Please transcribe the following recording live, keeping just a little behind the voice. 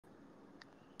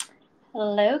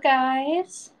Hello,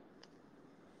 guys.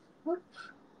 Whoop.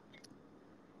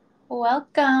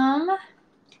 Welcome.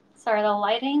 Sorry, the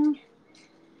lighting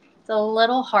is a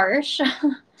little harsh.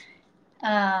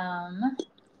 Let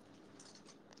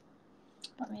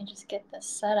me just get this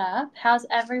set up. How's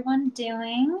everyone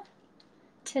doing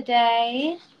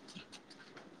today?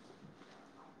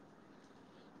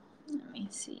 Let me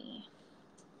see.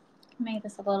 Make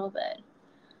this a little bit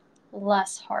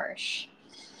less harsh.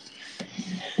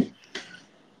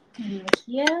 Maybe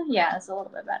here? Yeah, it's a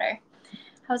little bit better.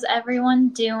 How's everyone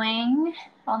doing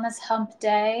on this hump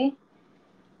day?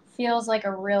 Feels like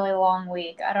a really long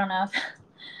week. I don't know if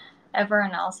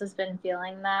everyone else has been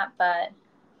feeling that, but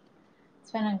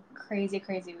it's been a crazy,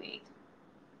 crazy week.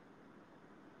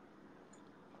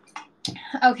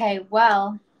 Okay,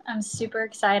 well, I'm super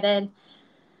excited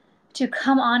to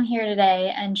come on here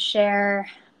today and share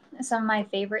some of my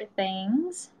favorite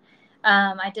things.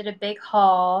 I did a big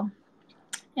haul,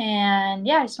 and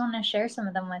yeah, I just want to share some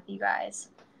of them with you guys.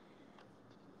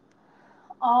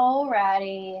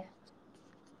 Alrighty.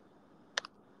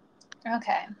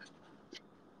 Okay.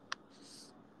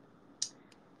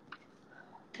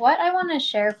 What I want to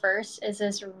share first is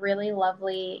this really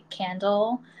lovely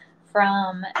candle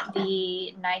from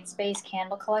the Night Space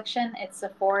candle collection. It's the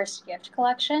Forest Gift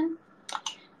collection.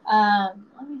 Let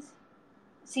me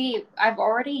see. I've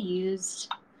already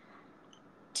used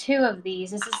 2 of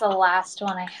these. This is the last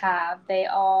one I have. They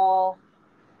all,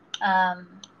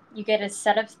 you get a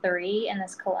set of 3 in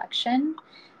this collection.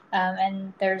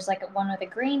 And there's like one with a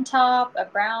green top, a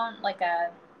brown, like a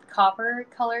copper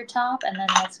colored top, and then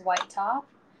this white top.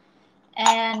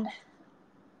 And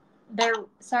they're,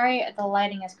 sorry, the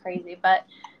lighting is crazy, but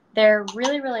they're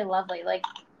really, really lovely. Like,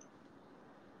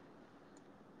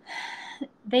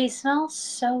 they smell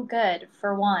so good,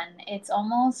 for one. It's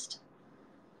almost,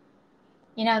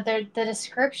 the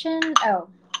description,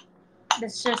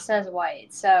 this just says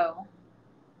white, so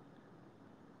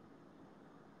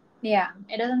yeah,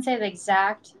 it doesn't say the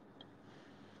exact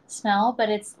smell, but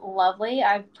it's lovely.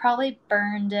 I've probably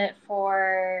burned it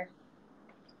for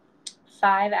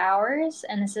 5 hours,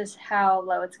 and this is how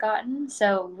low it's gotten,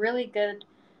 so really good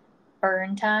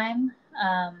burn time.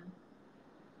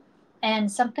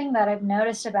 And something that I've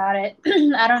noticed about it,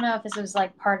 I don't know if this was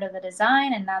like part of the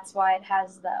design and that's why it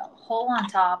has the hole on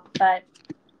top, but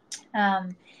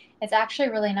it's actually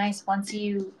really nice once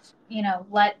you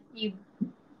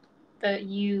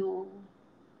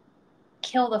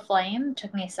kill the flame.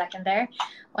 Took me a second there.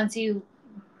 Once you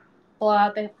blow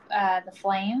out the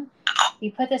flame,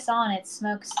 you put this on, it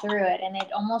smokes through it, and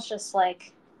it almost just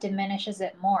like diminishes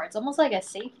it more. It's almost like a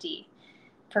safety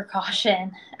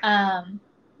precaution.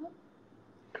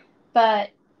 But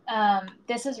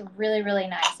this is really, really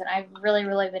nice, and I've really,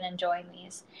 really been enjoying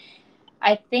these.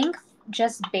 I think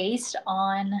just based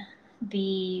on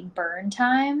the burn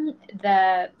time,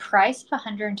 the price of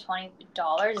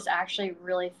 $120 is actually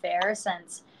really fair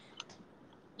since,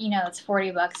 it's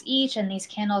 $40 each, and these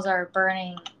candles are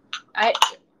burning. I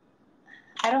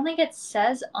don't think it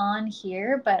says on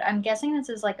here, but I'm guessing this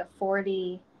is like a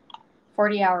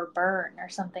 40-hour burn or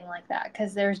something like that,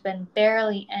 because there's been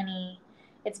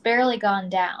it's barely gone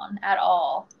down at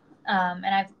all. And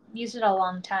I've used it a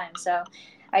long time, so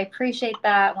I appreciate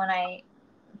that when I,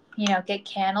 get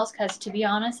candles, because to be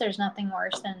honest, there's nothing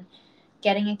worse than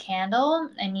getting a candle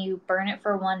and you burn it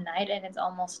for one night and it's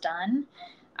almost done.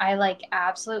 I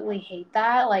absolutely hate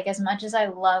that. Like, as much as I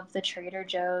love the Trader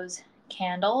Joe's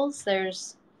candles,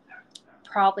 there's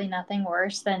probably nothing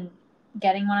worse than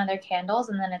getting one of their candles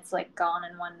and then it's like gone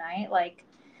in one night. Like,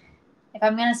 if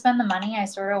I'm going to spend the money, I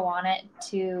sort of want it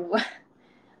to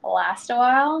last a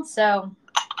while. So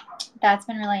that's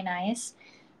been really nice.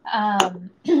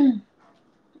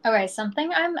 Okay,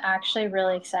 something I'm actually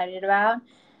really excited about.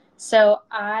 So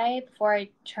before I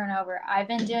turn over, I've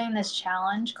been doing this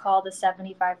challenge called the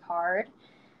 75 hard,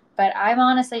 but I'm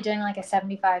honestly doing like a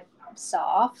 75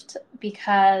 soft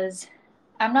because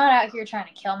I'm not out here trying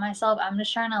to kill myself. I'm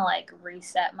just trying to like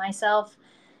reset myself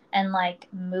and like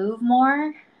move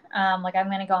more. Like, I'm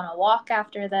going to go on a walk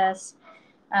after this.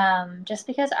 Just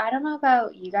because I don't know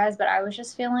about you guys, but I was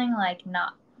just feeling like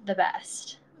not the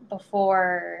best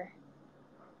before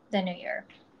the new year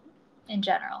in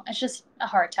general. It's just a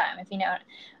hard time, if you know it.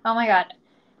 Oh my God.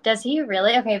 Does he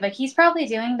really? Okay, but he's probably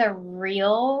doing the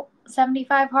real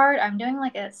 75 hard. I'm doing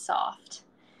like a soft.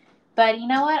 But you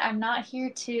know what? I'm not here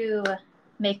to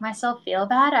make myself feel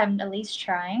bad. I'm at least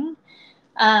trying.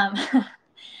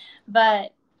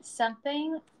 But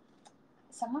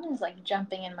someone is like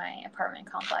jumping in my apartment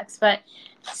complex. But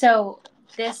so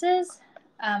this is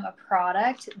a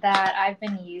product that I've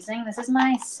been using. This is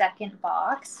my second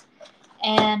box.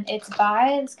 And it's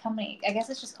by this company. I guess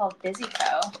it's just called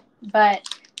BusyCo. But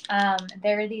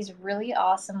there are these really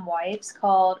awesome wipes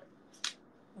called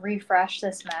Refresh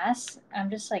This Mess. I'm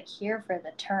just like here for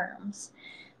the terms.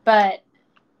 But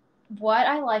what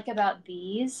I like about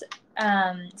these,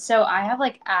 so I have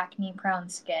like acne prone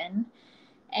skin,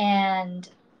 and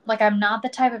like I'm not the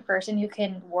type of person who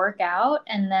can work out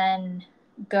and then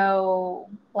go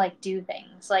like do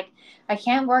things. Like I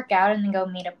can't work out and then go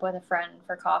meet up with a friend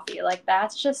for coffee. Like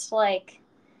that's just like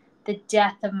the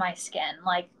death of my skin.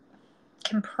 Like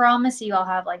can promise you I'll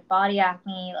have like body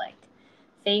acne, like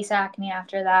face acne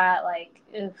after that. Like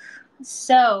oof.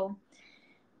 So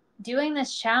doing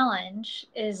this challenge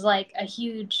is like a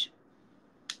huge,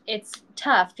 it's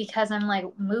tough because I'm like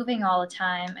moving all the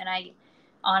time and I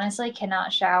honestly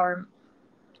cannot shower.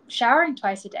 Showering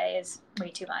twice a day is way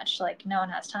too much. Like no one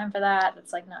has time for that.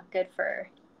 That's like not good for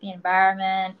the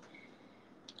environment.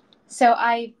 So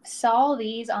I saw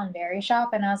these on Verishop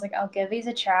and I was like, I'll give these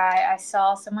a try. I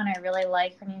saw someone I really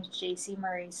like, her name's JC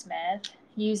Marie Smith,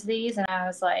 use these and I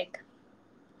was like,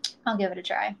 I'll give it a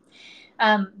try.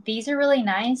 These are really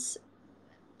nice.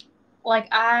 Like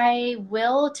I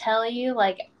will tell you,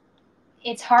 like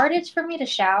it's hard for me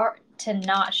to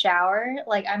not shower.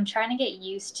 Like I'm trying to get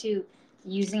used to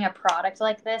using a product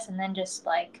like this and then just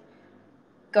like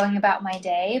going about my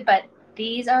day. But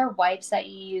these are wipes that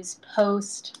you use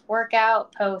post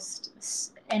workout,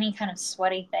 post any kind of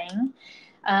sweaty thing.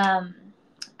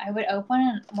 I would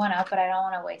open one up, but I don't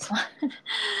want to waste one,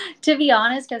 to be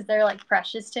honest, because they're like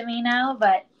precious to me now.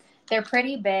 But they're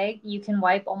pretty big. You can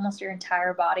wipe almost your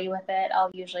entire body with it. I'll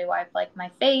usually wipe like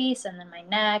my face and then my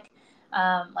neck,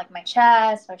 like my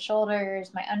chest, my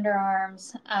shoulders, my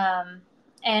underarms.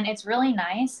 And it's really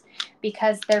nice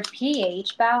because they're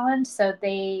pH balanced, so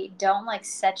they don't like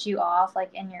set you off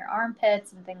like in your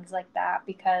armpits and things like that.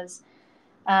 Because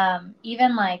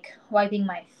even like wiping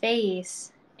my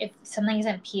face, if something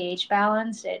isn't pH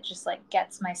balanced, it just like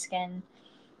gets my skin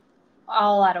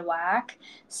all out of whack.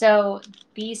 So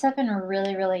these have been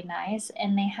really, really nice,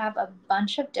 and they have a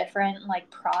bunch of different like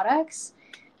products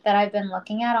that I've been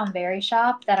looking at on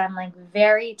Verishop that I'm like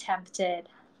very tempted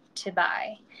to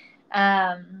buy.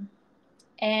 And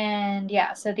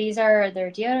yeah, so these are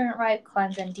their deodorant wipe,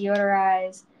 cleanse and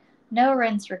deodorize, no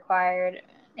rinse required.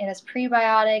 It has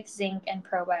prebiotics, zinc, and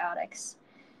probiotics.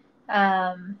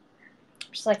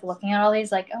 Just like looking at all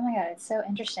these, like, oh my god, it's so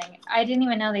interesting. I didn't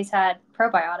even know these had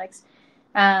probiotics.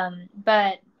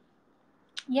 But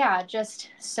yeah, just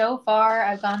so far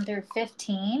I've gone through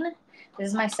 15. This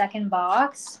is my second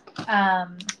box.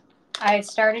 I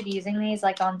started using these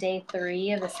like on day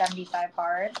 3 of the 75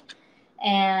 hard,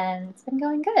 and it's been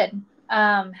going good.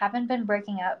 Haven't been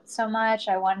breaking out so much.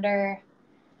 I wonder,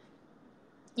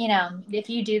 you know, if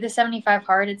you do the 75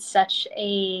 hard, it's such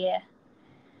a,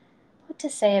 what to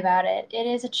say about it? It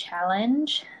is a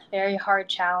challenge, very hard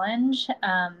challenge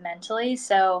mentally.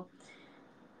 So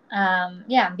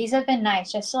yeah, these have been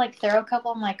nice just to like throw a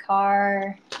couple in my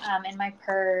car, in my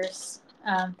purse,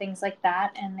 things like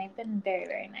that. And they've been very,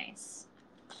 very nice.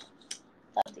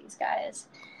 Love these guys.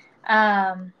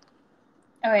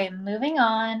 Okay, moving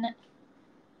on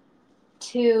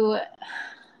to,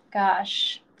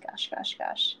 gosh.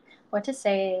 What to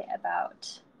say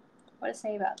about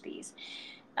these?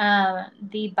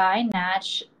 The By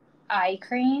Natch eye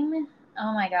cream.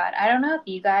 Oh my god. I don't know if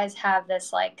you guys have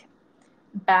this like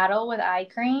battle with eye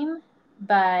cream,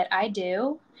 but I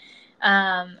do.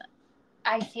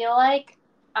 I feel like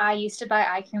I used to buy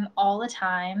eye cream all the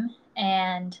time,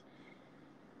 and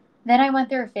then I went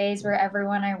through a phase where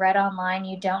everyone I read online,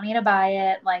 you don't need to buy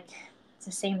it. Like, it's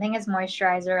the same thing as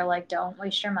moisturizer. Like, don't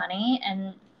waste your money.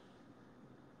 And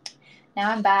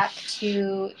now I'm back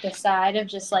to the side of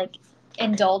just like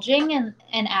indulging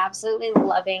and absolutely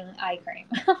loving eye cream.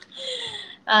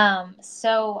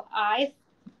 So I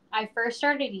first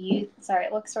started sorry,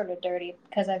 it looks sort of dirty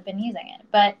because I've been using it.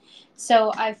 But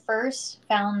so I first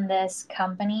found this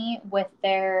company with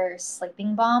their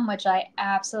sleeping balm, which I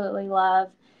absolutely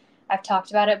love. I've talked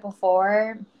about it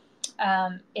before.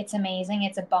 It's amazing.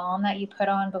 It's a balm that you put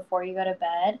on before you go to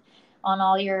bed on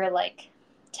all your like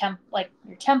your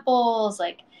temples,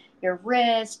 like your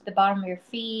wrist, the bottom of your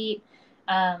feet.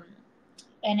 And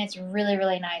it's really,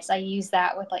 really nice. I use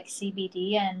that with like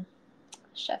CBD and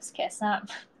chef's kiss,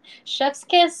 not chef's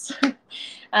kiss.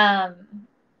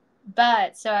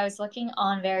 But so I was looking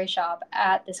on Verishop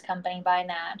at this company By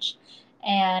Natch,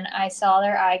 and I saw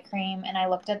their eye cream and I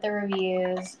looked at the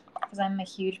reviews because I'm a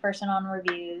huge person on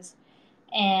reviews,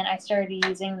 and I started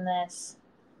using this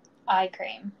eye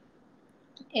cream.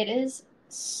 It is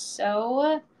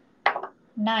so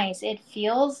nice. It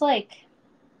feels like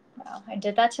Wow, I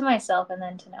did that to myself and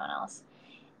then to no one else.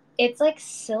 It's like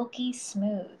silky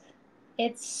smooth.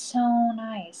 It's so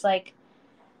nice. Like,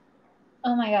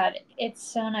 oh my god, it's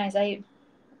so nice.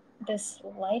 This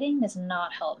lighting does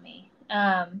not help me.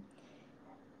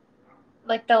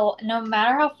 Like no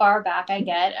matter how far back I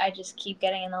get, I just keep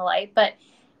getting in the light, but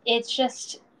it's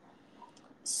just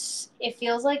it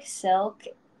feels like silk.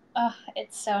 Oh,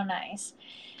 it's so nice.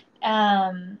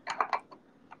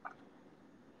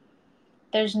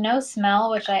 There's no smell,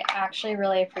 which I actually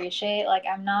really appreciate. Like,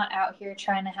 I'm not out here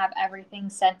trying to have everything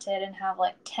scented and have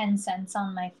like 10 scents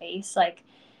on my face. Like,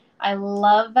 I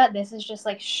love that this is just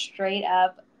like straight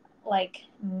up, like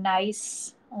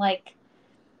nice, like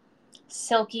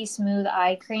silky smooth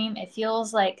eye cream. It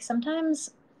feels like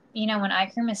sometimes, you know, when eye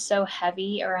cream is so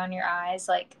heavy around your eyes,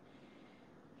 like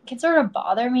it can sort of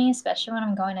bother me, especially when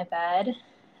I'm going to bed.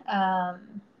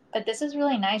 But this is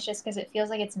really nice just because it feels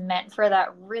like it's meant for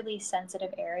that really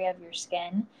sensitive area of your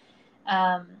skin.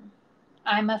 Um,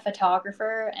 I'm a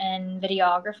photographer and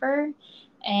videographer,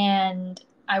 and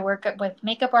I work with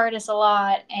makeup artists a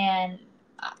lot. And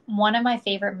one of my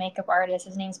favorite makeup artists,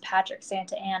 his name's Patrick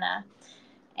Santa Anna,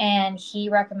 and he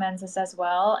recommends this as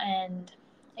well. And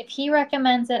if he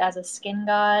recommends it as a skin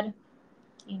god,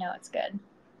 you know it's good.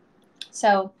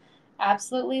 So,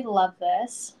 absolutely love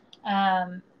this.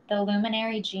 The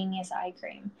Luminary Genius Eye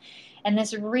Cream, and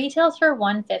this retails for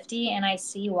 $150, and I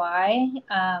see why.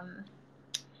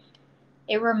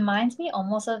 It reminds me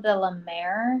almost of the La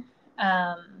Mer.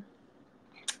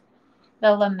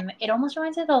 It almost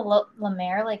reminds me of the La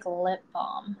Mer like lip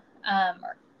balm,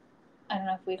 or I don't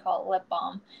know if we'd call it lip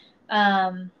balm,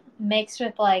 mixed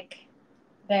with like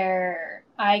their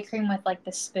eye cream with like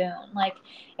the spoon. Like,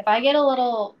 if I get a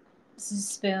little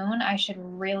spoon, I should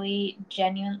really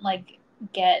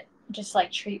get just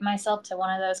like treat myself to one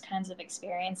of those kinds of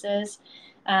experiences.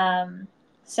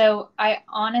 So I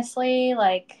honestly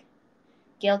like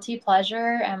guilty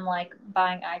pleasure am like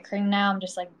buying eye cream now. I'm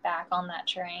just like back on that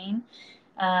train.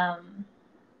 And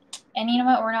you know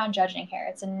what? We're not judging here.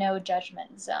 It's a no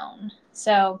judgment zone.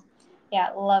 So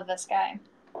yeah, love this guy.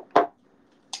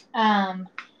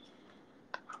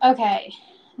 Okay,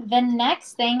 the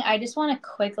next thing, I just want to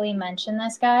quickly mention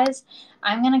this, guys.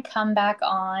 I'm going to come back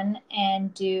on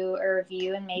and do a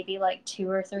review in maybe like 2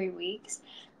 or 3 weeks.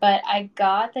 But I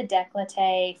got the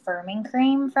décolleté firming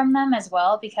cream from them as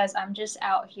well because I'm just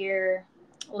out here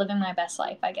living my best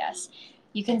life, I guess.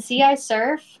 You can see I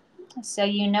surf, so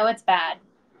you know it's bad.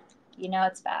 You know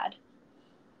it's bad.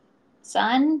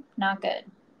 Sun, not good.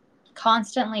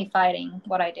 Constantly fighting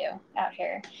what I do out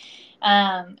here.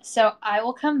 So I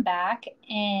will come back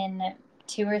in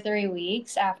 2 or 3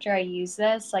 weeks after I use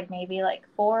this, like maybe like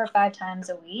 4 or 5 times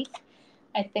a week.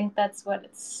 I think that's what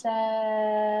it says.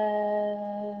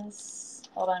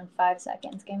 Hold on, 5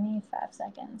 seconds. Give me 5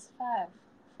 seconds. 5,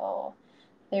 4,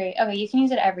 3. Okay, you can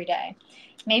use it every day.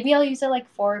 Maybe I'll use it like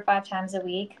 4 or 5 times a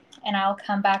week, and I'll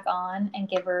come back on and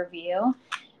give a review.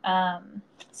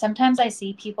 Sometimes I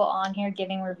see people on here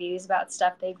giving reviews about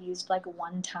stuff they've used like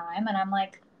one time, and I'm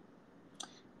like,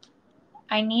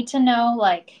 I need to know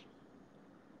like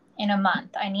in a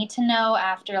month. I need to know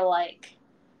after like,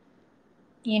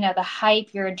 you know, the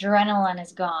hype, your adrenaline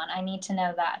is gone. I need to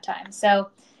know that time. So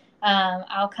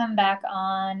I'll come back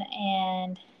on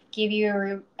and give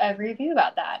you a review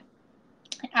about that.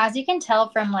 As you can tell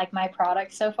from like my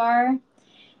products so far,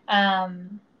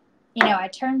 you know, I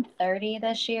turned 30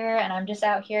 this year, and I'm just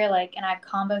out here like, and I have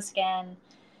combo skin.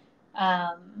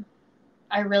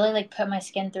 I really like put my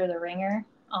skin through the ringer,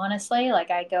 honestly.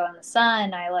 Like, I go in the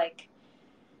sun,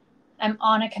 I'm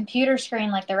on a computer screen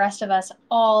like the rest of us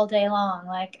all day long.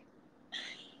 Like,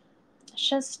 it's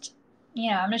just,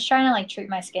 you know, I'm just trying to like treat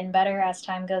my skin better as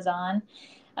time goes on.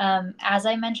 As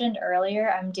I mentioned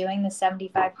earlier, I'm doing the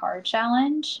 75 hard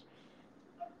challenge.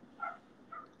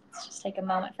 Let's just take a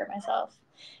moment for myself.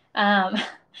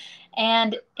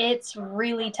 And it's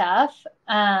really tough.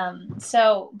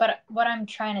 But what I'm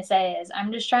trying to say is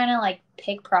I'm just trying to like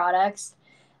pick products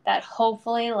that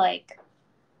hopefully like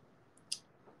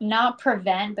not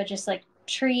prevent, but just like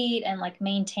treat and like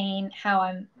maintain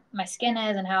how my skin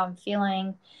is and how I'm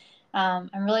feeling. I'm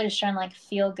really just trying to like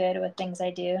feel good with things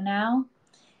I do now.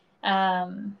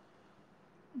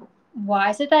 Why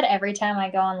is it that every time I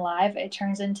go on live, it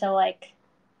turns into like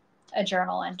a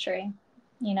journal entry?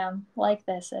 You know, like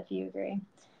this, if you agree.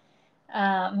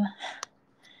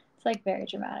 It's like very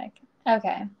dramatic.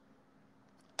 Okay.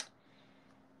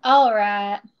 All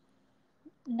right.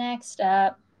 Next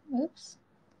up. Oops.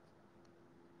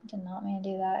 Did not mean to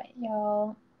do that,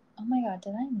 y'all. Oh my god,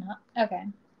 did I not? Okay.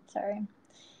 Sorry. You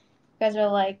guys are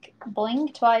like,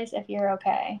 blink twice if you're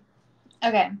okay.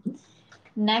 Okay.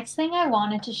 Next thing I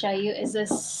wanted to show you is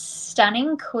this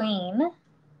stunning queen.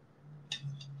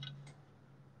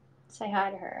 Say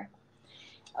hi to her.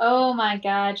 Oh my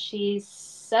god, she's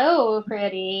so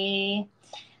pretty.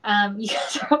 You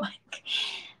guys are like,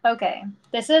 okay,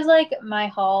 this is like my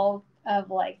haul of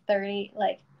like 30,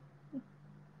 like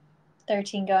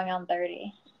 13 going on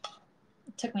 30.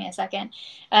 It took me a second.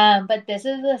 But this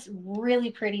is this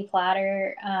really pretty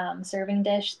platter serving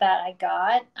dish that I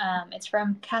got. It's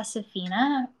from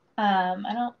Casafina.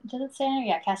 I don't, did it say?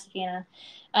 Yeah, Casafina.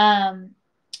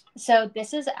 So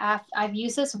this is I've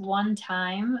used this one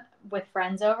time with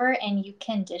friends over, and you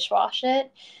can dishwash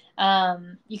it.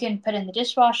 You can put it in the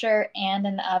dishwasher and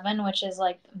in the oven, which is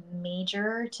like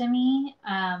major to me.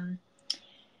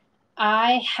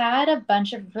 I had a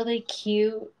bunch of really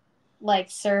cute like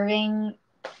serving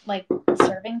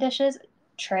dishes,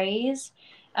 trays,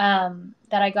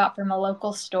 that I got from a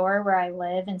local store where I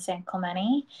live in San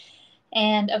Clemente.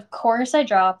 And of course, I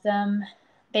dropped them.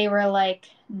 They were like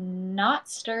not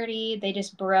sturdy. They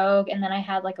just broke. And then I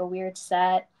had like a weird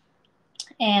set.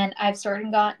 And I've sort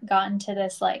of gotten to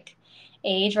this like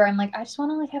age where I'm like, I just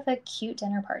want to like have a cute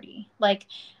dinner party. Like,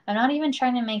 I'm not even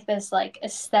trying to make this like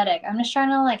aesthetic. I'm just trying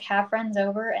to like have friends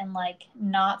over and like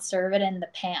not serve it in the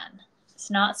pan.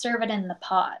 Just not serve it in the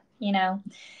pot, you know?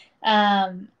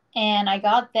 And I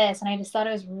got this and I just thought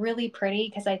it was really pretty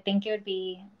because I think it would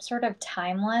be sort of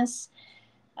timeless.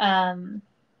 Um,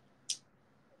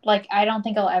 like I don't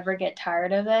think I'll ever get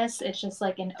tired of this. It's just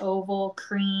like an oval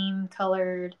cream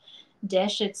colored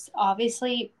dish. It's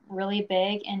obviously really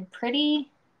big and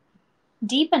pretty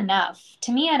deep enough.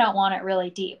 To me, I don't want it really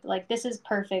deep. Like this is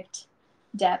perfect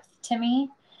depth to me.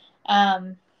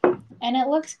 Um, and it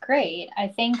looks great. I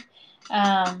think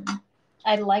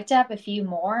I'd like to have a few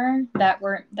more that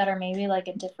are maybe like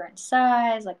a different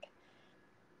size, like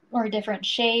or a different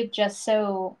shape, just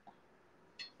so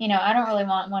I don't really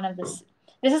want one of this.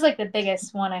 This is like the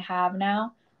biggest one I have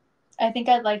now. I think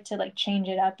I'd like to like change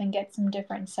it up and get some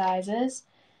different sizes.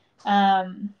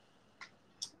 Um,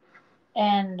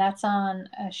 and that's on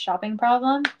a shopping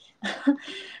problem.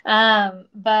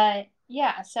 But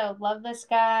yeah, so love this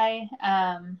guy.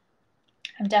 I'm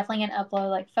definitely gonna upload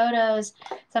like photos.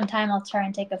 Sometime I'll try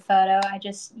and take a photo. I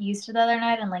just used it the other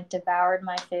night and like devoured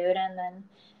my food. And then,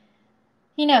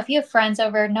 if you have friends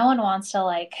over, no one wants the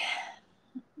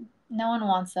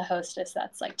hostess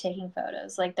that's like taking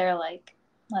photos. Like they're like,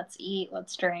 let's eat,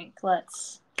 let's drink, we're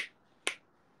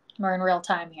in real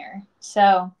time here.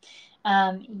 So,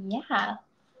 yeah,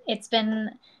 it's been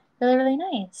really, really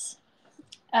nice.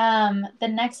 The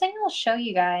next thing I'll show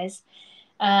you guys,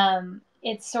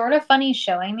 it's sort of funny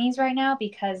showing these right now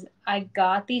because I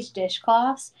got these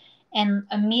dishcloths and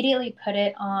immediately put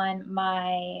it on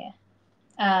my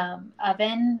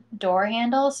oven door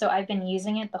handle. So I've been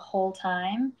using it the whole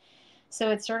time.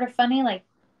 So it's sort of funny, like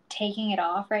taking it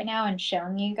off right now and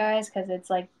showing you guys because it's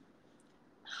like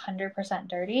 100%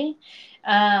 dirty.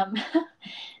 Um,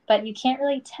 but you can't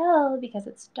really tell because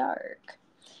it's dark.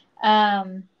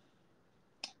 Um,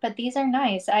 but these are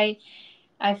nice. I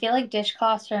feel like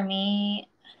dishcloths for me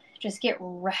just get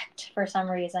wrecked for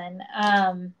some reason.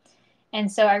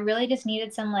 And so I really just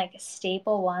needed some like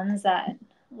staple ones that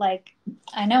like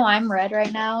I know I'm red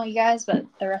right now, you guys, but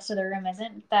the rest of the room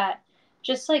isn't. That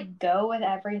just like go with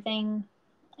everything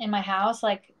in my house.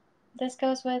 Like this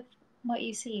goes with what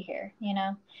you see here,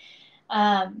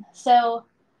 So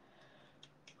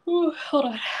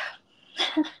hold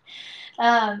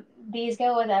on. These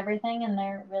go with everything and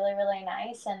they're really, really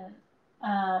nice.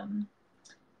 And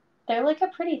they're like a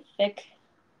pretty thick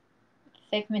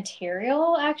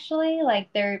material actually.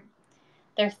 Like they're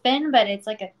thin, but it's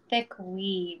like a thick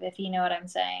weave, if you know what I'm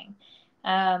saying.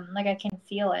 Like I can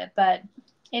feel it, but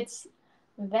it's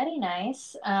very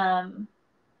nice.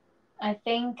 I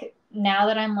think now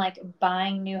that I'm like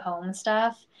buying new home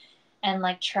stuff and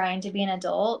like trying to be an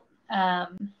adult,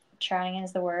 trying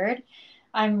is the word.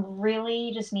 I'm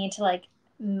really just need to like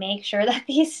make sure that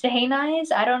these stay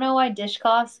nice. I don't know why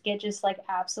dishcloths get just like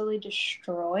absolutely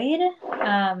destroyed.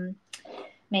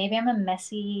 Maybe I'm a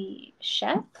messy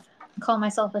chef. Call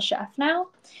myself a chef now.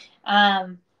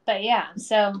 But yeah,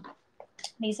 so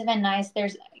these have been nice.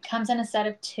 It comes in a set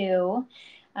of two.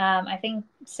 I think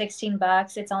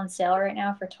 $16. It's on sale right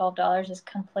now for $12 is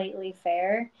completely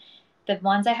fair. The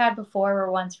ones I had before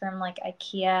were ones from like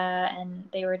IKEA and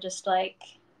they were just like,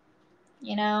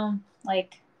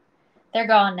 like they're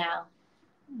gone now.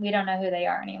 We don't know who they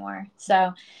are anymore.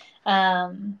 So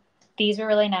these were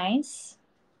really nice.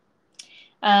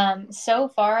 So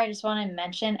far, I just want to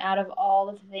mention, out of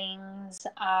all the things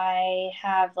I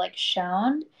have like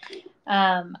shown,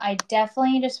 I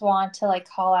definitely just want to like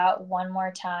call out one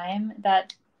more time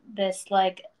that this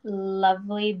like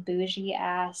lovely bougie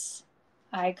ass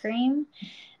eye cream,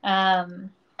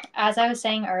 as I was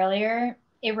saying earlier,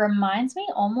 it reminds me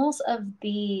almost of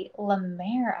the La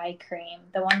Mer eye cream,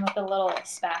 the one with the little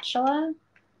spatula.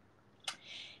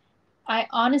 I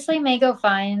honestly may go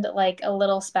find like a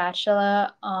little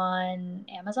spatula on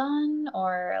Amazon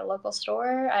or a local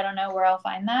store. I don't know where I'll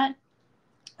find that,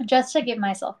 just to give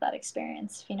myself that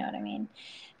experience, if you know what I mean.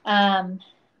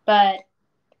 But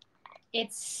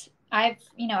I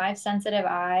have sensitive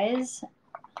eyes.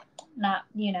 Not,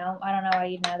 I don't know why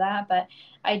you'd know that, but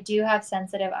I do have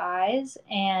sensitive eyes.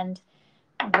 And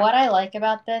what I like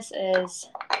about this is,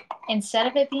 instead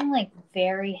of it being like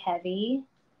very heavy,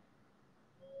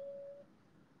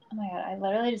 oh my God, I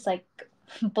literally just like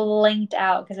blinked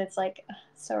out because it's like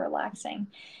so relaxing.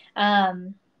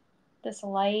 This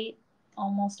light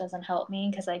almost doesn't help me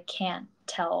because I can't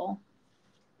tell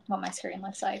what my screen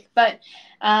looks like, but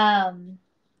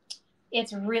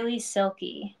it's really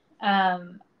silky.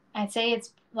 I'd say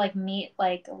it's like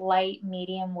light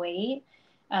medium weight.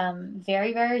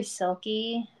 Very, very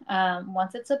silky.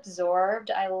 Once it's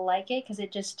absorbed, I like it because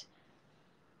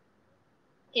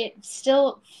it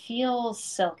still feels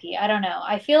silky. I don't know.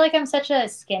 I feel like I'm such a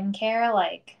skincare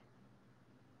like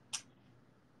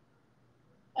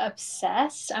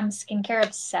obsessed. I'm skincare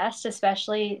obsessed,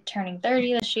 especially turning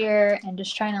 30 this year and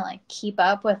just trying to like keep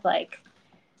up with like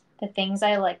the things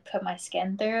I like put my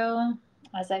skin through.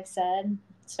 As I've said,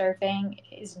 surfing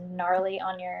is gnarly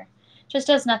on just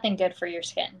does nothing good for your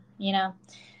skin, you know?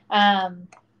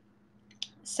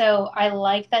 So I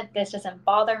like that this doesn't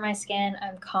bother my skin. I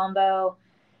have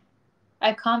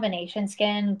combination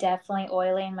skin, definitely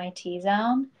oily in my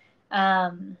T-zone.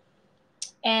 And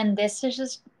this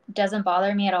just doesn't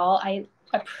bother me at all. I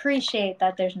appreciate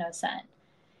that there's no scent.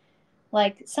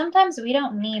 Like, sometimes we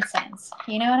don't need scents.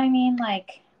 You know what I mean?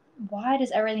 Like, why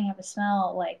does everything have to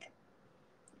smell like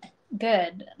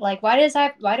good? Like, why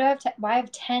I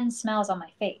have 10 smells on my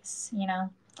face, you know?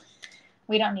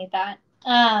 We don't need that.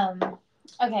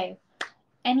 Okay.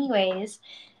 Anyways,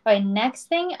 okay, next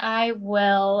thing I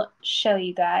will show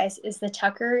you guys is the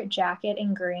Tucker jacket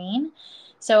in green.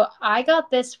 So I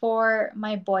got this for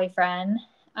my boyfriend.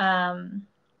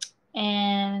 And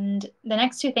the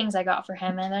next two things I got for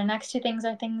him, and the next two things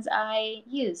are things I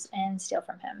use and steal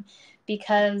from him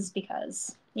because,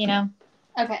 you know.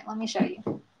 Okay, let me show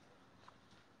you.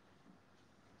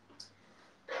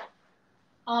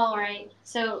 All right,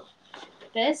 so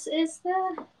this is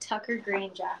the Tucker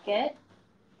green jacket.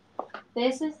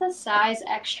 This is the size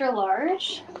extra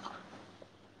large,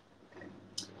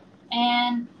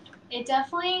 and it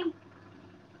definitely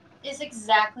is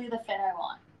exactly the fit I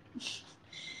want.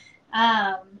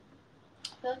 I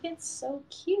feel like it's so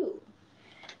cute.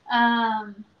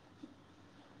 I'm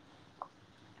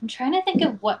trying to think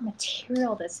of what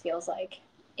material this feels like.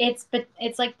 It's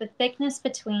like the thickness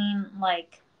between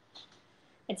like,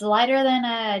 it's lighter than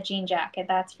a jean jacket,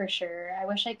 that's for sure. I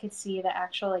wish I could see the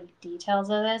actual like details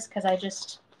of this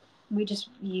because we just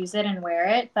use it and wear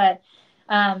it, but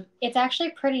it's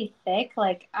actually pretty thick.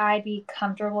 Like, I'd be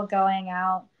comfortable going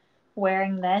out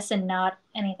wearing this and not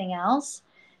anything else.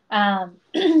 And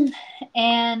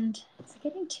it's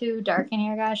getting too dark in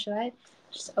here, guys. Should I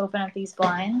just open up these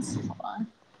blinds? Hold on.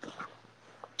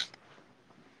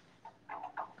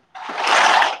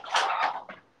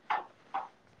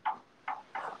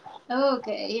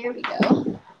 Okay, here we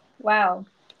go. Wow.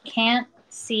 Can't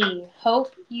see.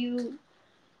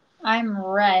 I'm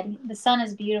red. The sun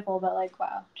is beautiful, but like,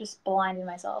 wow, just blinding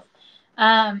myself.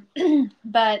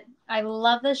 But I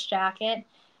love this jacket.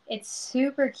 It's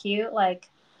super cute. Like,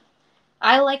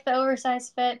 I like the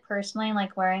oversized fit personally,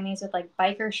 like wearing these with like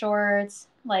biker shorts,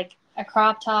 like a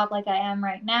crop top like I am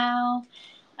right now,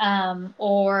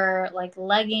 or like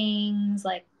leggings,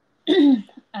 like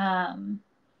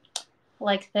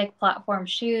thick platform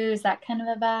shoes, that kind of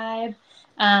a vibe.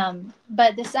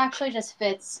 But this actually just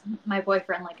fits my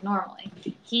boyfriend like normally.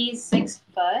 He's 6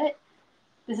 foot.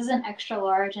 This is an extra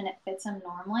large and it fits him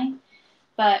normally.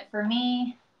 But for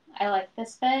me, I like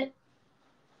this fit.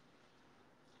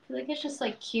 I feel like it's just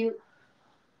like cute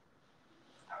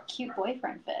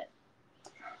boyfriend fit.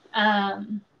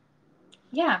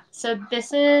 Yeah, so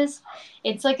it's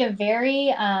like a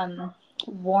very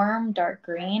warm dark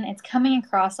green. It's coming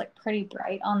across like pretty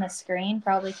bright on the screen,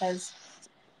 probably because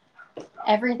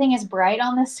everything is bright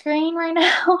on the screen right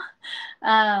now.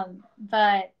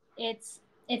 But it's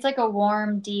like a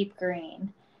warm, deep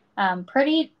green.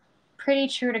 Pretty pretty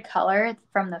true to color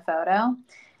from the photo.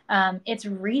 It's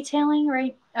retailing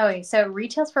right. Oh, so it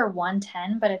retails for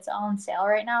 $110, but it's on sale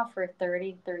right now for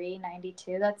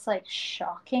 $33.92. That's like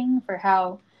shocking for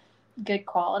how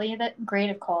great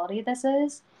of quality this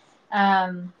is.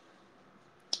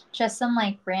 Just some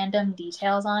like random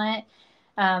details on it.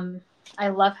 I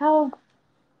love how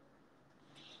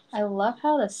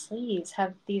the sleeves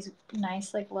have these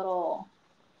nice like little.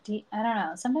 I don't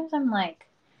know. Sometimes I'm like,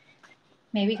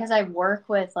 maybe because I work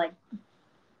with like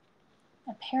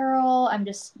apparel, I'm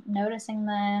just noticing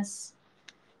this.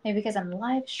 Maybe because I'm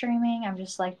live streaming, I'm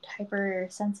just like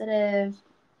hypersensitive.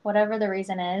 Whatever the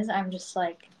reason is, I'm just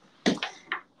like,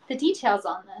 the details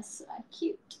on this are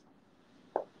cute.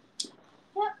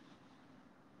 Yep.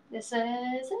 This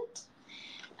is it.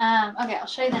 Okay, I'll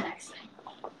show you the next thing.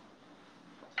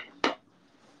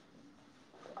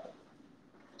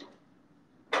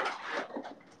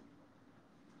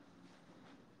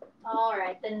 All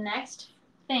right, the next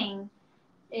thing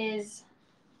is,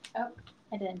 oh,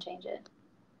 I didn't change it,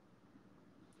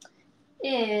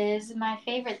 is my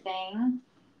favorite thing,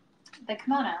 the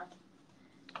kimono.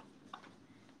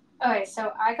 Okay,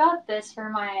 so I got this for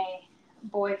my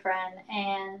boyfriend,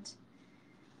 and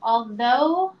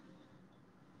although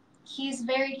he's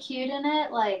very cute in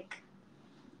it, like,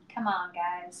 come on,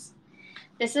 guys.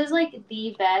 This is, like,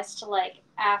 the best, like,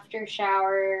 after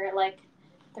shower, like,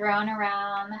 thrown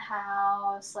around the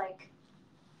house, like,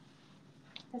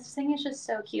 this thing is just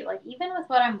so cute. Like, even with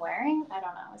what I'm wearing, I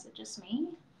don't know, is it just me?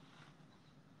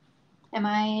 Am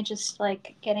I just,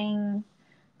 like, getting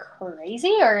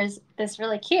crazy, or is this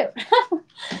really cute?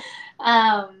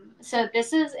 So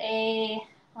this is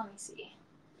let me see.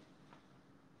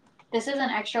 This is an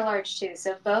extra large too.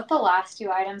 So both the last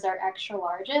two items are extra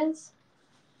larges.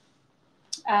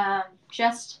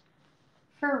 Just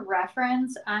for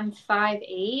reference, I'm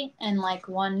 5'8" and like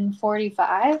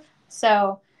 145.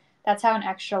 So that's how an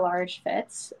extra large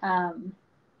fits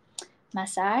my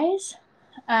size.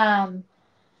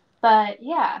 But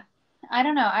yeah, I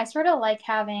don't know. I sort of like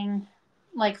having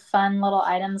like fun little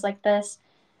items like this.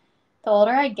 The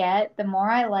older I get, the more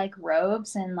I like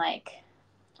robes and like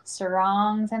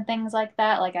sarongs and things like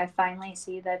that. Like I finally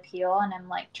see the appeal, and I'm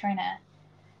like trying to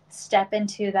step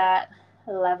into that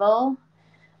level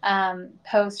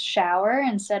post shower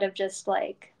instead of just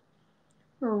like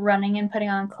running and putting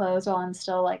on clothes while I'm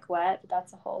still like wet. But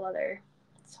that's a whole other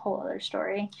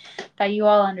story that you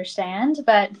all understand.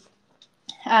 But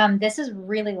this is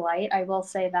really light, I will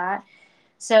say that.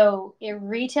 So it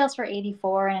retails for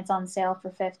 $84 and it's on sale for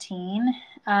 $15.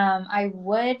 I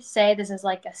would say this is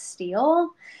like a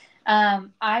steal.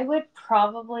 I would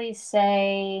probably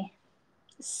say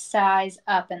size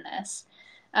up in this,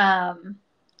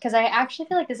 because I actually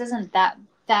feel like this isn't that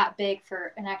big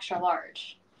for an extra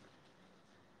large.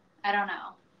 I don't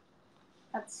know.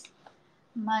 That's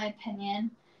my opinion.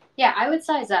 Yeah, I would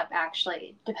size up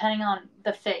actually, depending on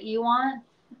the fit you want.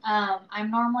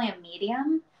 I'm normally a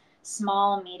medium,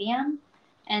 small medium,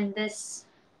 and this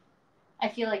I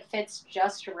feel like fits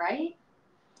just right.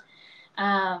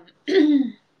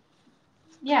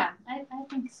 Yeah, I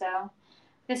think so.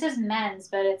 This is men's,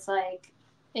 but it's like,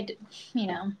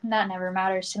 that never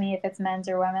matters to me if it's men's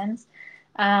or women's.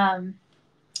 But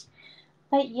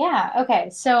yeah, okay,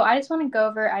 so I just want to go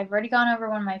over, I've already gone over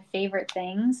one of my favorite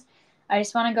things. I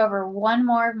just want to go over one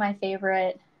more of my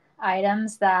favorite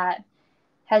items that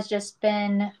has just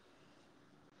been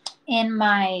in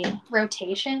my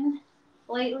rotation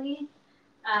lately.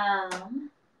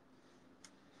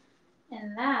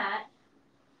 And that,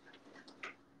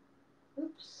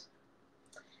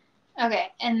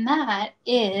 and that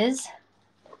is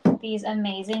these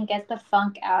amazing Get the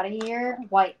Funk Out of Here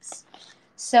wipes.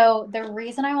 So the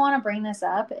reason I want to bring this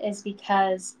up is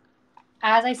because,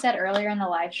 as I said earlier in the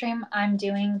live stream, I'm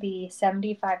doing the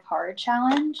 75 hard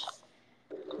challenge.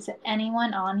 Has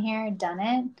anyone on here done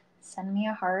it? Send me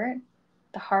a heart.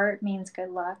 The heart means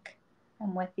good luck.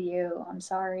 I'm with you. I'm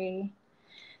sorry.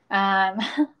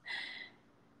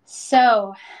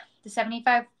 So the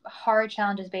 75 hard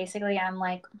challenge is basically I'm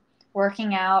like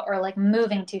working out or like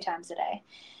moving 2 times a day.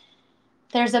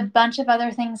 There's a bunch of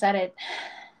other things that it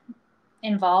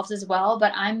involves as well,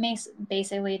 but I'm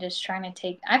basically just trying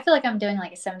to I feel like I'm doing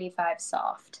like a 75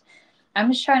 soft.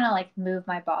 I'm just trying to like move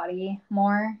my body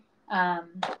more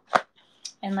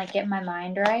and like get my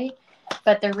mind right.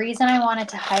 But the reason I wanted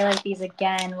to highlight these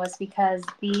again was because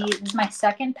this is my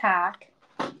second pack.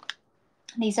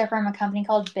 These are from a company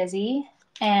called Busy,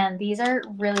 and these are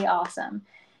really awesome.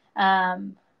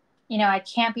 I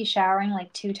can't be showering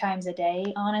like 2 times a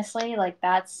day, honestly. Like,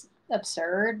 that's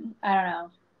absurd. I don't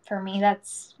know. For me,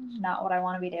 that's not what I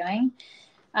want to be doing.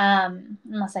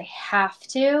 unless I have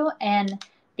to. And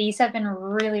these have been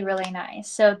really, really nice.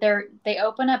 So they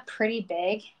open up pretty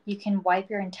big. You can wipe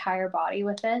your entire body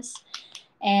with this,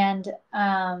 and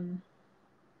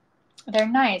they're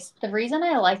nice. The reason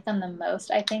I like them the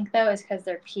most, I think, though, is because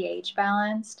they're pH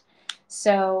balanced.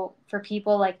 So for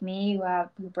people like me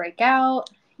who break out,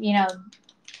 you know,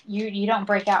 you don't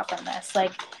break out from this.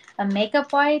 Like a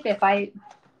makeup wipe, if I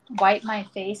wipe my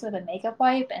face with a makeup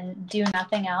wipe and do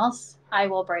nothing else, I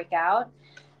will break out.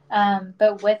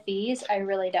 But with these, I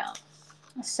really don't.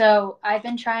 So I've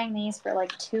been trying these for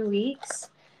like 2 weeks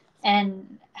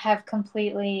and have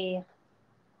completely,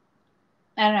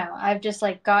 I don't know, I've just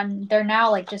like gotten, they're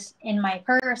now like just in my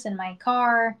purse, in my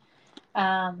car.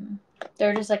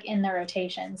 They're just like in the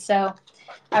rotation. So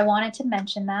I wanted to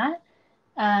mention that.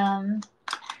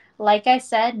 Like I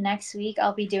said, next week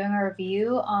I'll be doing a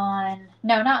review on,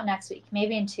 no, not next week,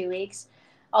 maybe in 2 weeks.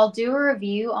 I'll do a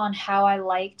review on how I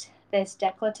liked this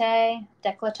decollete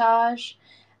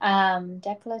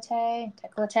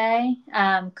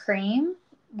cream.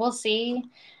 We'll see.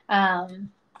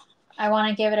 I want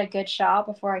to give it a good shot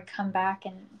before I come back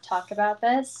and talk about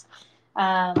this.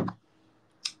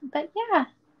 But yeah,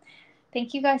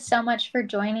 thank you guys so much for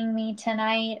joining me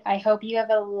tonight. I hope you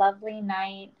have a lovely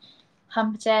night.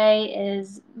 Hump day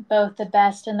is both the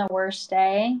best and the worst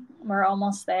day. We're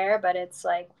almost there, but it's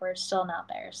like we're still not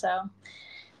there. So,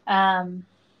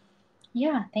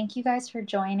 yeah, thank you guys for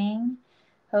joining.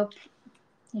 Hope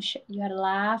you had a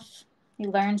laugh,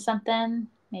 you learned something.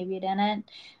 Maybe you didn't.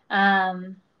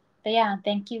 But yeah,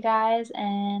 thank you guys,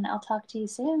 and I'll talk to you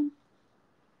soon.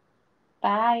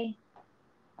 Bye.